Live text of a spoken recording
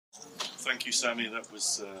Thank you, Sami. That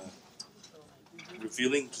was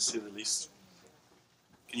revealing, to say the least.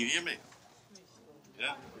 Can you hear me?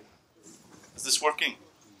 Yeah? Is this working?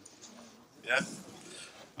 Yeah?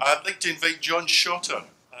 I'd like to invite John Shotter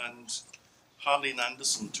and Harleen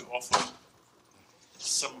Anderson to offer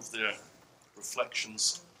some of their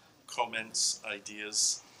reflections, comments,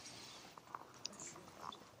 ideas.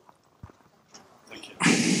 Thank you.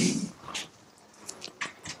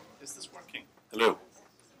 Is this working? Hello.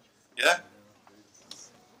 Yeah?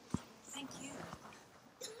 Thank you.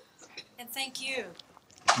 And thank you,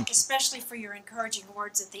 especially for your encouraging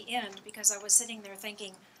words at the end, because I was sitting there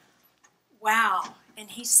thinking, wow. And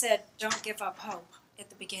he said, don't give up hope at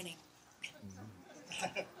the beginning.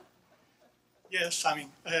 Yes, Sami.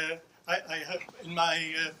 I hope in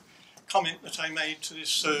my comment that I made to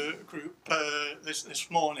this group this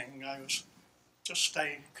morning, I was just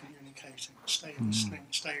stay communicating, stay listening,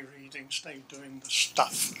 stay reading, stay doing the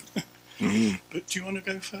stuff. But do you want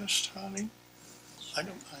to go first, Harleen? I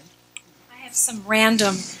don't mind. I have some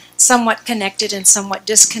random, somewhat connected and somewhat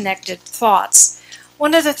disconnected thoughts.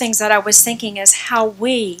 One of the things that I was thinking is how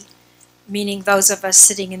we, meaning those of us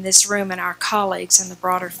sitting in this room and our colleagues in the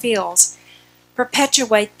broader fields,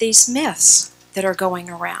 perpetuate these myths that are going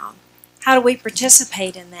around. How do we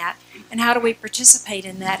participate in that? And how do we participate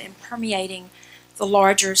in that in permeating the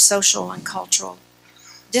larger social and cultural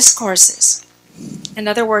discourses? In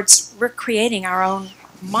other words, we're creating our own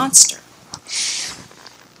monster.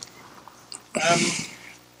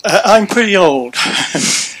 I'm pretty old.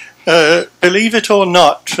 Believe it or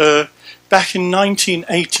not, back in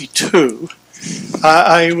 1982,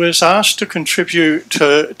 I was asked to contribute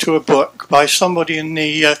to a book by somebody in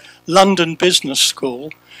the London Business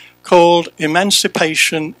School called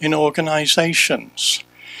Emancipation in Organisations.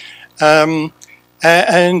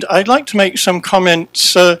 And I'd like to make some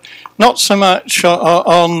comments, not so much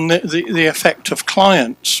on the effect of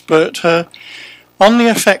clients, but on the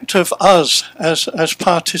effect of us as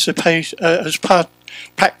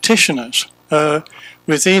practitioners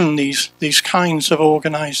within these kinds of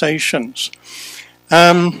organisations.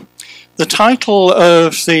 The title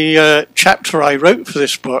of the chapter I wrote for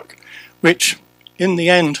this book, which in the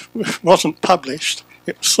end wasn't published,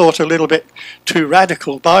 it was thought a little bit too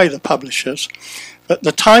radical by the publishers, but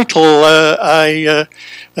the title I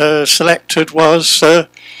selected was The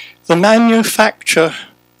Manufacture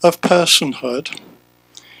of Personhood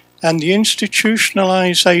and the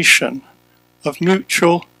Institutionalization of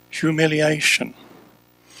Mutual Humiliation.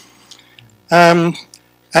 And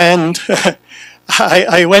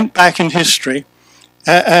I went back in history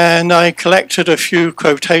and I collected a few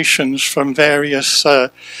quotations from various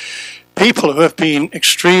people who have been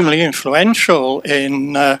extremely influential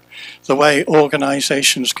in the way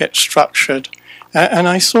organizations get structured. And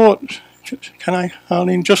I thought, can I,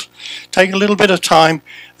 Harleen, just take a little bit of time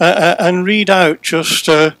and read out just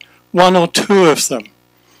one or two of them.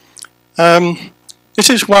 This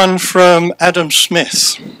is one from Adam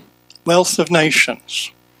Smith, Wealth of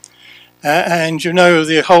Nations. And you know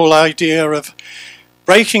the whole idea of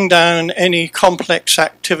breaking down any complex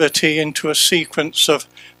activity into a sequence of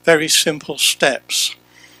very simple steps.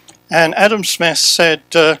 And Adam Smith said,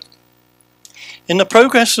 in the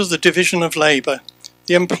progress of the division of labour,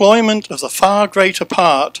 the employment of the far greater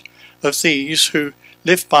part of these who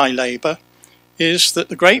live by labour is that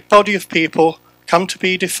the great body of people come to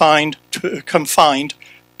be confined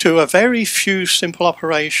to a very few simple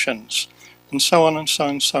operations, and so on and so on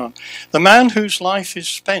and so on. The man whose life is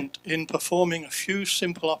spent in performing a few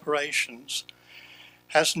simple operations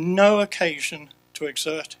has no occasion to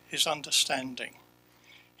exert his understanding.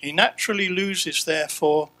 He naturally loses,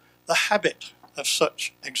 therefore, the habit of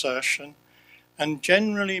such exertion and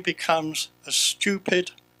generally becomes as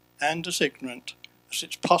stupid and as ignorant as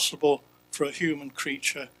it's possible for a human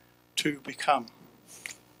creature to become.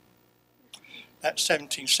 That's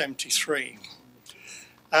 1773.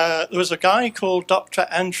 There was a guy called Dr.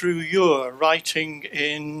 Andrew Ure writing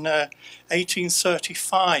in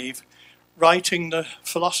 1835, writing the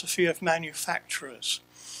philosophy of manufacturers.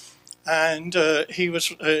 And he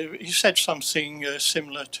said something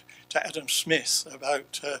similar to Adam Smith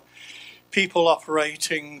about people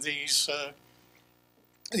operating these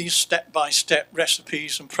step-by-step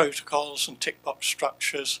recipes and protocols and tick-box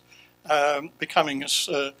structures, becoming as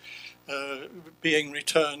being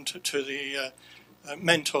returned to the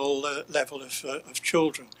mental level of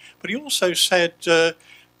children. But he also said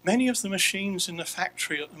many of the machines in the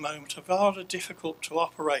factory at the moment are rather difficult to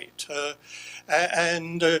operate,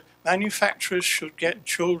 and manufacturers should get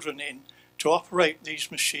children in to operate these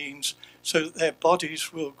machines so that their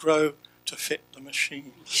bodies will grow to fit the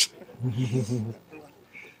machines.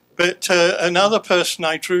 But another person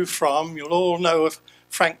I drew from, you'll all know of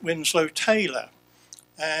Frank Winslow Taylor.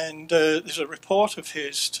 And there's a report of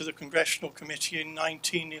his to the Congressional Committee in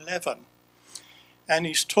 1911. And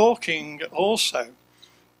he's talking also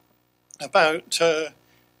about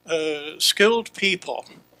skilled people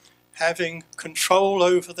having control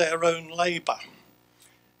over their own labour.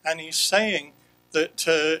 And he's saying that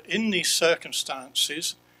in these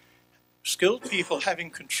circumstances, skilled people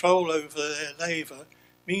having control over their labour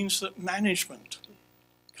means that management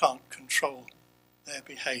can't control their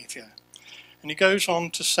behaviour. And he goes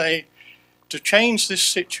on to say, to change this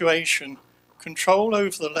situation, control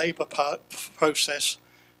over the labour process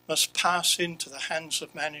must pass into the hands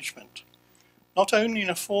of management, not only in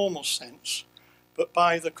a formal sense, but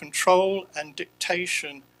by the control and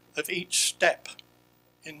dictation of each step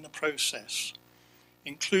in the process,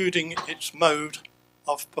 including its mode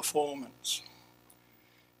of performance.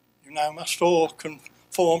 You now must all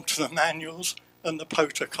conform to the manuals and the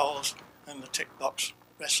protocols and the tick box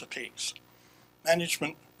recipes.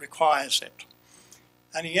 Management requires it.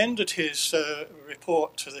 And he ended his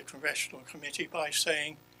report to the Congressional Committee by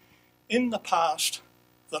saying, in the past,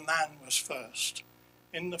 the man was first.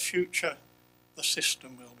 In the future, the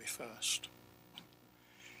system will be first.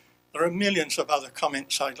 There are millions of other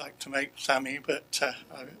comments I'd like to make, Sami, but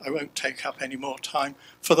I won't take up any more time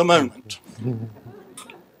for the moment.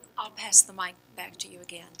 I'll pass the mic back to you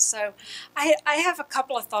again. So I have a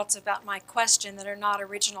couple of thoughts about my question that are not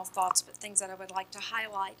original thoughts, but things that I would like to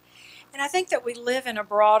highlight. And I think that we live in a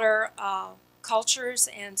broader cultures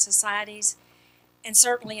and societies, and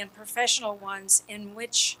certainly in professional ones, in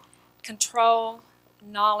which control,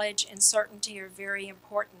 knowledge, and certainty are very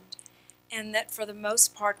important. And that for the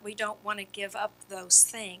most part, we don't want to give up those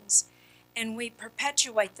things. And we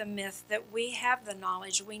perpetuate the myth that we have the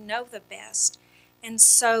knowledge, we know the best. And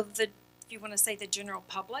so if you want to say the general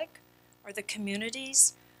public or the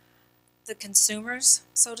communities, the consumers,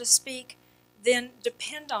 so to speak, then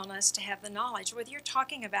depend on us to have the knowledge. Whether you're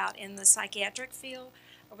talking about in the psychiatric field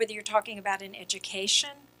or whether you're talking about in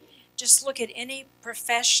education, just look at any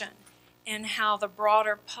profession and how the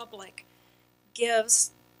broader public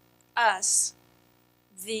gives us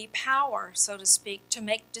the power, so to speak, to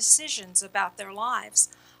make decisions about their lives.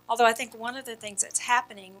 Although I think one of the things that's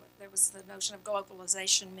happening, there was the notion of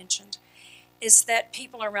globalization mentioned, is that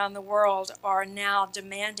people around the world are now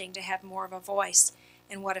demanding to have more of a voice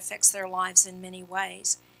in what affects their lives in many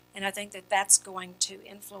ways. And I think that that's going to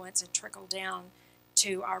influence and trickle down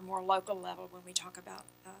to our more local level when we talk about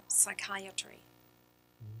psychiatry.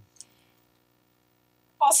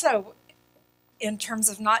 Also, in terms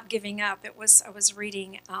of not giving up, I was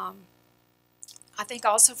reading, I think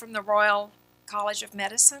also from the Royal College of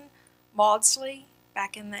Medicine, Maudsley,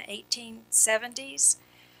 back in the 1870s,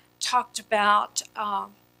 talked about a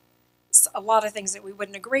lot of things that we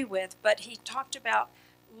wouldn't agree with, but he talked about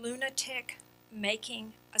lunatic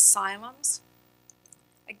making asylums.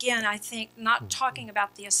 Again, I think not talking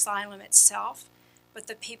about the asylum itself, but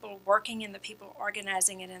the people working and the people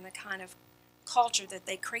organizing it and the kind of culture that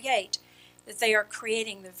they create, that they are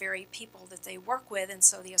creating the very people that they work with, and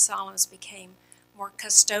so the asylums became more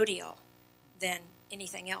custodial than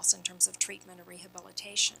anything else in terms of treatment or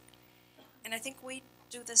rehabilitation. And I think we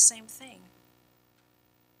do the same thing.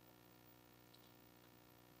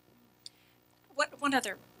 One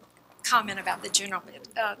other comment about the general.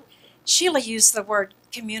 Sheila used the word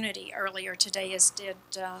community earlier today, as did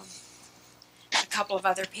a couple of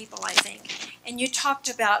other people, I think. And you talked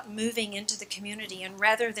about moving into the community, and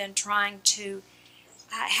rather than trying to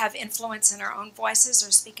have influence in our own voices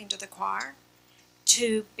or speaking to the choir,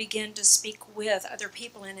 to begin to speak with other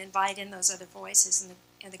people and invite in those other voices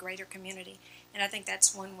in the greater community. And I think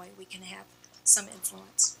that's one way we can have some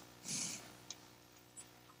influence.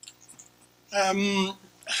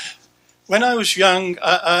 When I was young,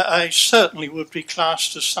 I certainly would be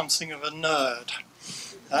classed as something of a nerd.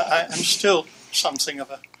 I am still something of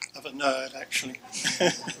a nerd, actually.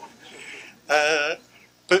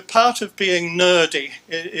 But part of being nerdy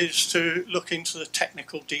is to look into the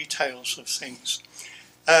technical details of things.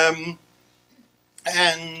 I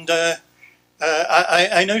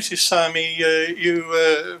noticed, Sami,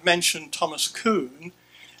 you mentioned Thomas Kuhn.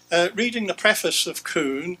 Reading the preface of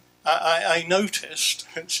Kuhn, I noticed,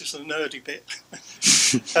 which is the nerdy bit,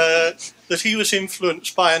 that he was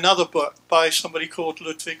influenced by another book by somebody called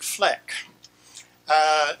Ludwig Fleck.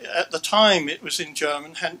 At the time it was in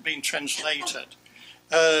German, hadn't been translated,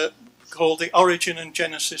 called The Origin and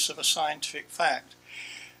Genesis of a Scientific Fact.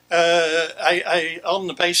 On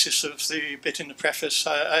the basis of the bit in the preface,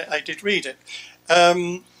 I did read it.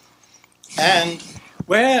 And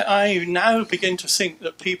Where I now begin to think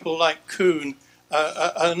that people like Kuhn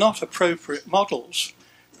are not appropriate models,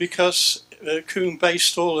 because Kuhn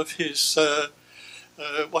based all of his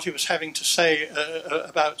what he was having to say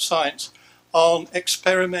about science on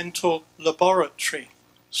experimental laboratory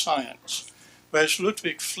science, whereas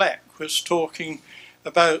Ludwig Fleck was talking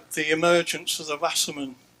about the emergence of the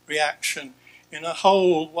Wassermann reaction in a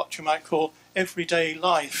whole, what you might call, everyday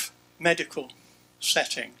life medical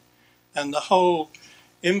setting, and the whole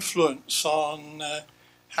influence on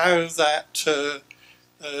how that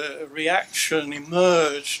reaction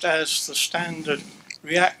emerged as the standard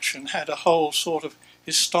reaction had a whole sort of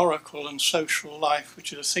historical and social life,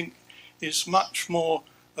 which I think is much more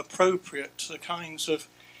appropriate to the kinds of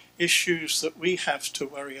issues that we have to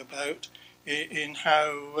worry about in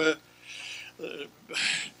how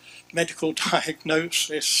medical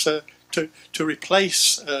diagnosis, to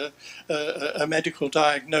replace a medical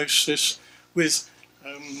diagnosis with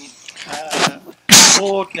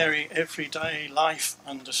ordinary everyday life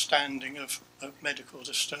understanding of medical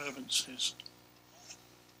disturbances.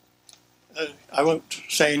 I won't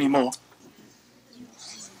say any more.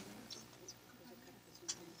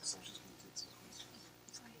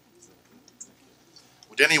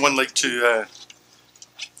 Would anyone like to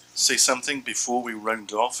say something before we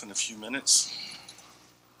round off in a few minutes?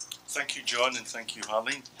 Thank you, John, and thank you,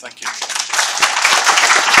 Harleen. Thank you.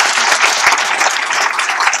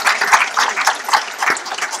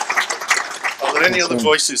 Are there any other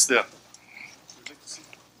voices there?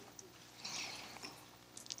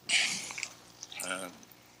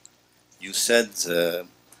 You said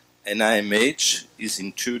NIMH is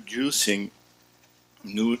introducing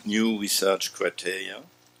new research criteria.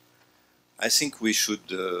 I think we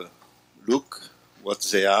should look what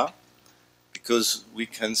they are, because we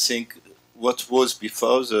can think what was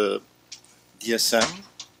before the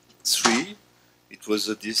DSM-3, it was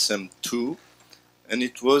the DSM-2, and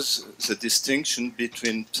it was the distinction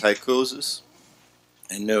between psychosis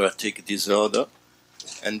and neurotic disorder,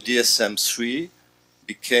 and DSM-3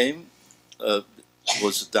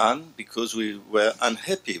 was done because we were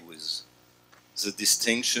unhappy with the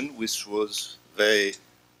distinction, which was very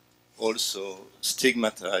also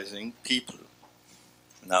stigmatizing people.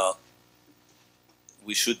 Now,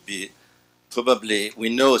 we should be, probably, we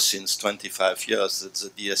know since 25 years that the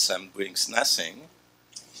DSM brings nothing.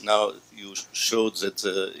 Now you showed that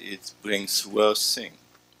it brings worse thing.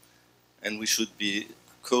 And we should be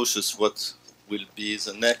cautious what will be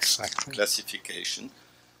the next classification.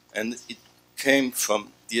 And it came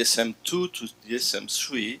from DSM-2 to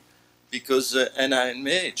DSM-3 because the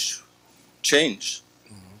NIMH changed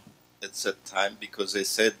at that time, because they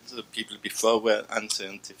said the people before were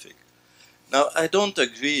unscientific. Now, I don't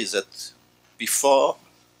agree that before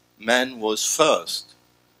man was first.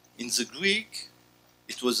 In the Greek,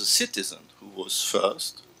 it was a citizen who was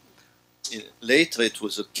first. Later, it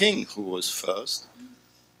was a king who was first.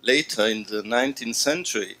 Later, in the 19th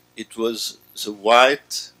century, it was the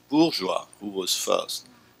white bourgeois who was first.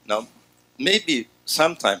 Now, maybe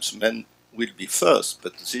sometimes men will be first,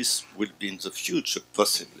 but this will be in the future,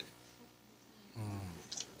 possibly.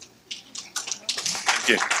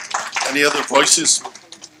 Thank you. Any other voices?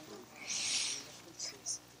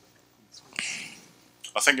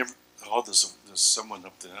 I think there's someone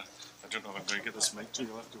up there. I don't know if I'm going to get this mic to.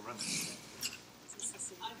 You'll have to run.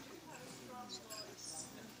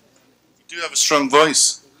 You do have a strong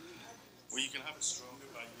voice. Well, you can have it stronger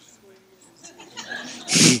by using the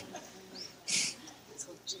mic.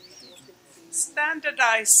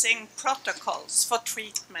 Standardizing protocols for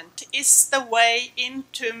treatment is the way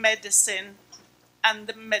into medicine and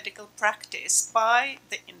the medical practice by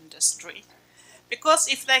the industry. Because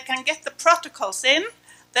if they can get the protocols in,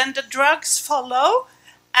 then the drugs follow,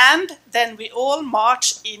 and then we all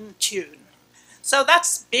march in tune. So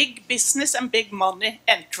that's big business and big money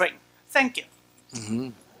entering. Thank you.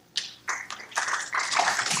 Mm-hmm.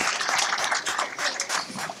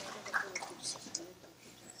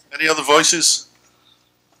 Any other voices?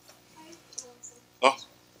 Oh.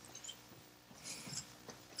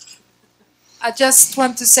 I just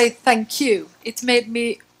want to say thank you. It made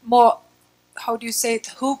me more, how do you say it,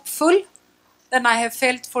 hopeful than I have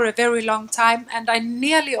felt for a very long time. And I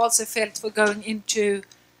nearly also felt for going into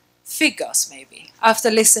figures, maybe,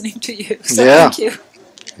 after listening to you. So yeah. Thank you.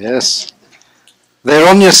 Yes. They're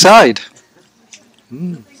on your side.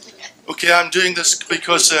 Mm. Okay, I'm doing this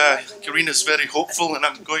because Karina's very hopeful and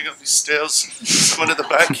I'm going up these stairs. Someone at the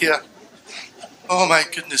back here. Oh my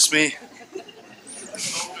goodness me.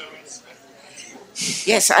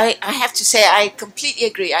 Yes, I have to say I completely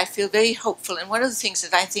agree. I feel very hopeful, and one of the things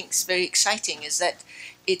that I think is very exciting is that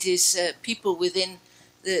it is people within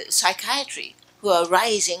the psychiatry who are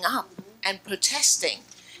rising up and protesting.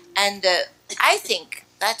 And I think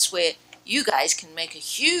that's where you guys can make a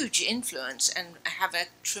huge influence and have a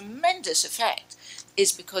tremendous effect,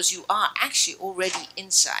 is because you are actually already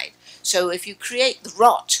inside. So if you create the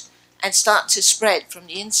rot and start to spread from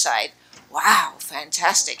the inside, wow,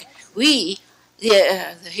 fantastic. We,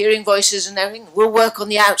 the hearing voices and everything, will work on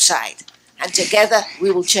the outside. And together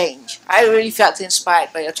we will change. I really felt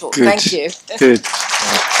inspired by your talk. Good. Thank you. Good.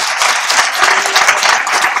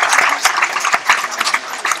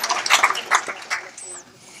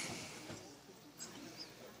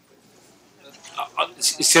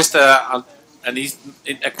 It's just a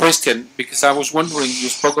question, because I was wondering, you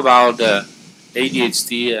spoke about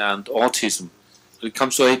ADHD and autism. When it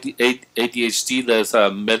comes to ADHD, there's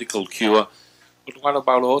a medical cure. But what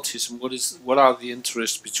about autism? What are the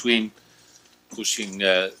interests between pushing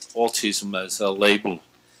autism as a label?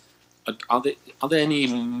 Are there any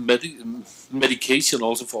medication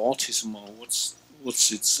also for autism, or what's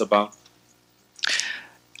it's about?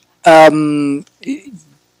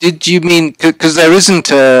 Did you mean, because there isn't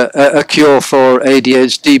a cure for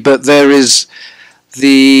ADHD, but there is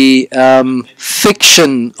the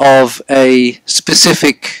fiction of a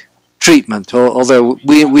specific treatment, although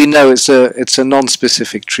we know it's a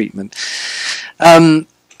non-specific treatment.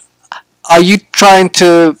 Are you trying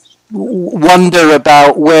to wonder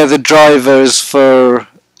about where the drivers for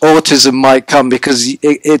autism might come? Because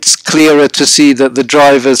it's clearer to see that the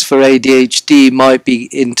drivers for ADHD might be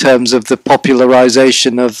in terms of the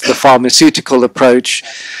popularization of the pharmaceutical approach.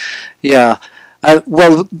 Yeah.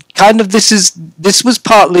 Well, kind of this was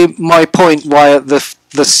partly my point why at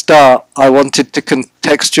the start I wanted to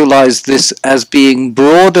contextualize this as being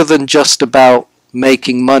broader than just about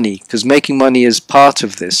making money, because making money is part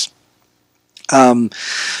of this. But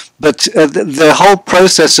the whole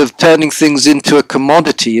process of turning things into a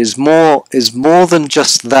commodity is more than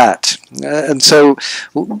just that. And so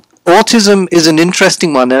autism is an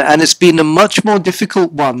interesting one, and it's been a much more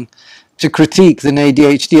difficult one to critique than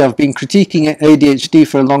ADHD. I've been critiquing ADHD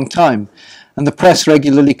for a long time, and the press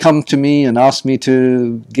regularly come to me and ask me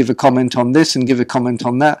to give a comment on this and give a comment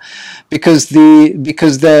on that, because the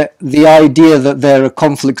idea that there are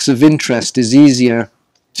conflicts of interest is easier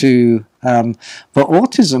to, but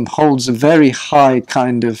autism holds a very high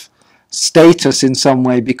kind of status in some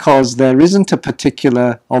way, because there isn't a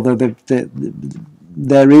particular, although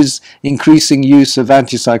there is increasing use of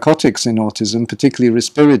antipsychotics in autism, particularly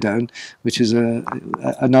risperidone, which is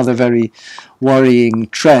another very worrying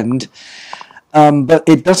trend. But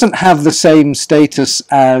it doesn't have the same status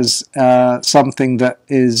as something that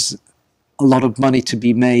is a lot of money to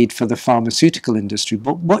be made for the pharmaceutical industry.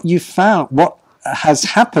 But what has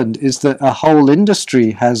happened is that a whole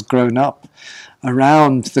industry has grown up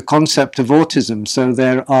around the concept of autism. So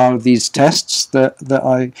there are these tests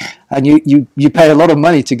and you pay a lot of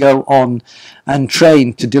money to go on and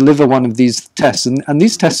train to deliver one of these tests. And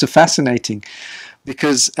these tests are fascinating,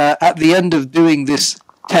 because at the end of doing this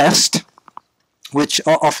test, which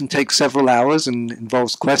often takes several hours and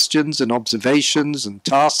involves questions and observations and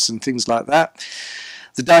tasks and things like that,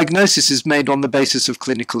 the diagnosis is made on the basis of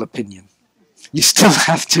clinical opinion. You still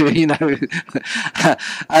have to,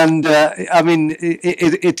 and I mean,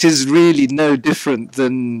 it is really no different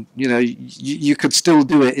than, you could still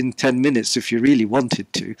do it in 10 minutes if you really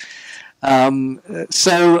wanted to.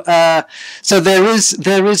 So there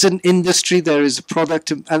is an industry, there is a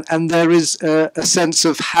product, and there is a sense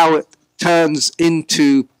of how it turns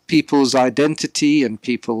into people's identity, and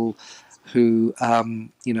people who,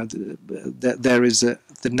 there is the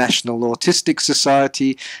National Autistic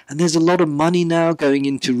Society, and there's a lot of money now going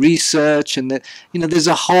into research, and there's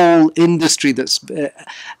a whole industry that's,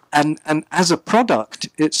 and as a product,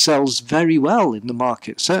 it sells very well in the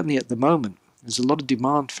market. Certainly at the moment, there's a lot of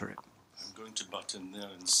demand for it. I'm going to butt in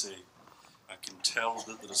there and say, I can tell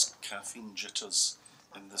that there's caffeine jitters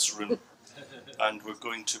in this room, and we're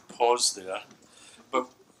going to pause there. But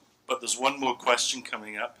there's one more question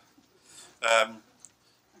coming up.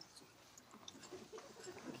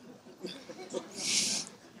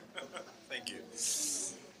 Thank you.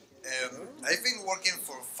 I've been working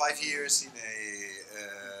for 5 years in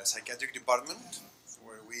a psychiatric department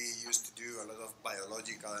where we used to do a lot of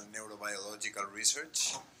biological and neurobiological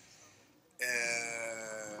research.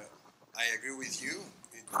 I agree with you,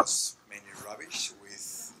 it was mainly rubbish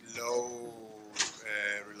with low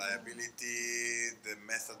reliability, the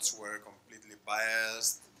methods were completely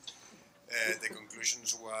biased. The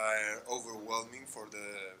conclusions were overwhelming for the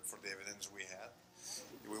evidence we had.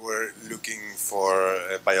 We were looking for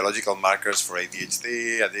biological markers for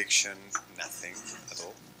ADHD, addiction, nothing at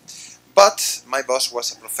all. But my boss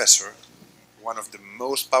was a professor, one of the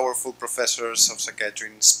most powerful professors of psychiatry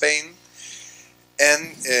in Spain,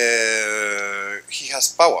 and he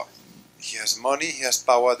has power. He has money, he has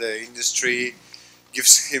power, the industry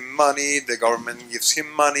gives him money, the government gives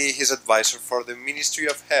him money, he's advisor for the Ministry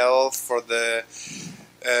of Health, for the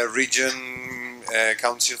region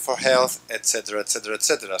Council for Health, etc., etc.,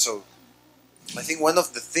 etc. So I think one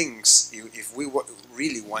of the things, if we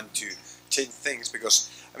really want to change things, because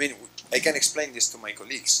I mean, I can explain this to my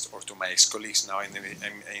colleagues or to my ex-colleagues now. I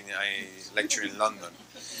lecture in London,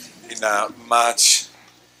 in a much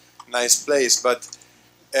nice place. But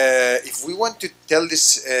if we want to tell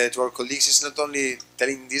this to our colleagues, it's not only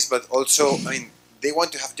telling this, but also, I mean, they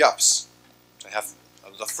want to have jobs. I have a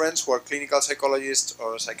lot of friends who are clinical psychologists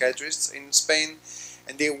or psychiatrists in Spain,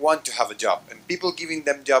 and they want to have a job. And people giving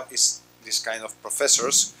them job is this kind of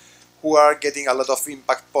professors who are getting a lot of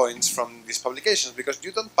impact points from these publications, because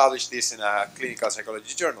you don't publish this in a clinical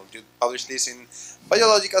psychology journal. You publish this in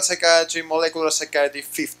biological psychiatry, molecular psychiatry,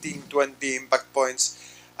 15, 20 impact points.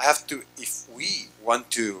 I have to, if we want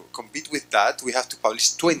to compete with that, we have to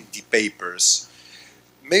publish 20 papers.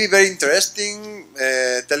 Maybe very interesting,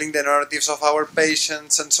 telling the narratives of our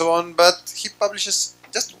patients and so on, but he publishes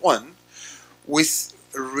just one with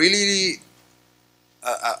really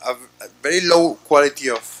a very low quality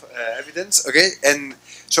of evidence, okay? And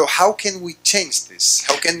so how can we change this?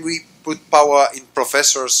 How can we put power in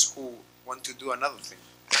professors who want to do another thing?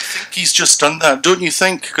 I think he's just done that, don't you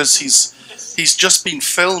think? Because he's just been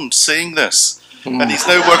filmed saying this, and he's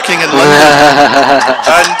now working in London.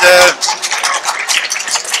 And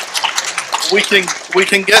we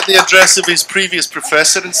can get the address of his previous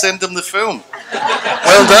professor and send him the film.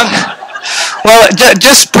 Well done. Well,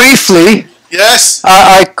 just briefly. Yes.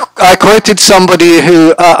 I quoted somebody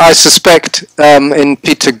who I suspect in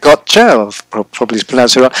Peter Gotcha, probably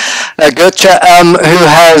pronounced it wrong, Gotcha,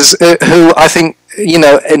 who I think, you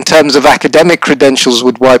know, in terms of academic credentials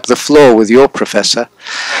would wipe the floor with your professor.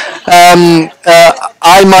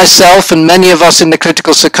 I myself and many of us in the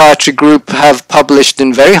critical psychiatry group have published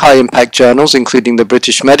in very high impact journals, including the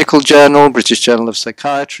British Medical Journal, British Journal of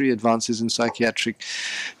Psychiatry, Advances in Psychiatric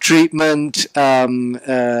Treatment, and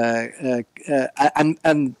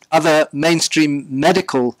other mainstream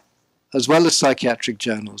medical as well as psychiatric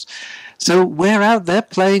journals. So we're out there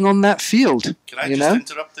playing on that field. Can I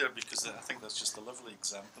just interrupt there, because I think that's just a lovely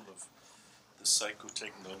example of the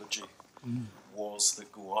psychotechnology wars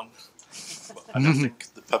that go on. And I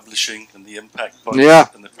think the publishing and the impact points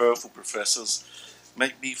and the powerful professors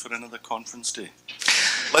might be for another conference day.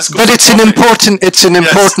 Let's go. But it's an important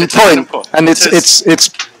point, and it's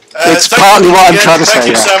partly what I'm trying to say. Thank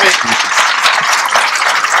you, Sami.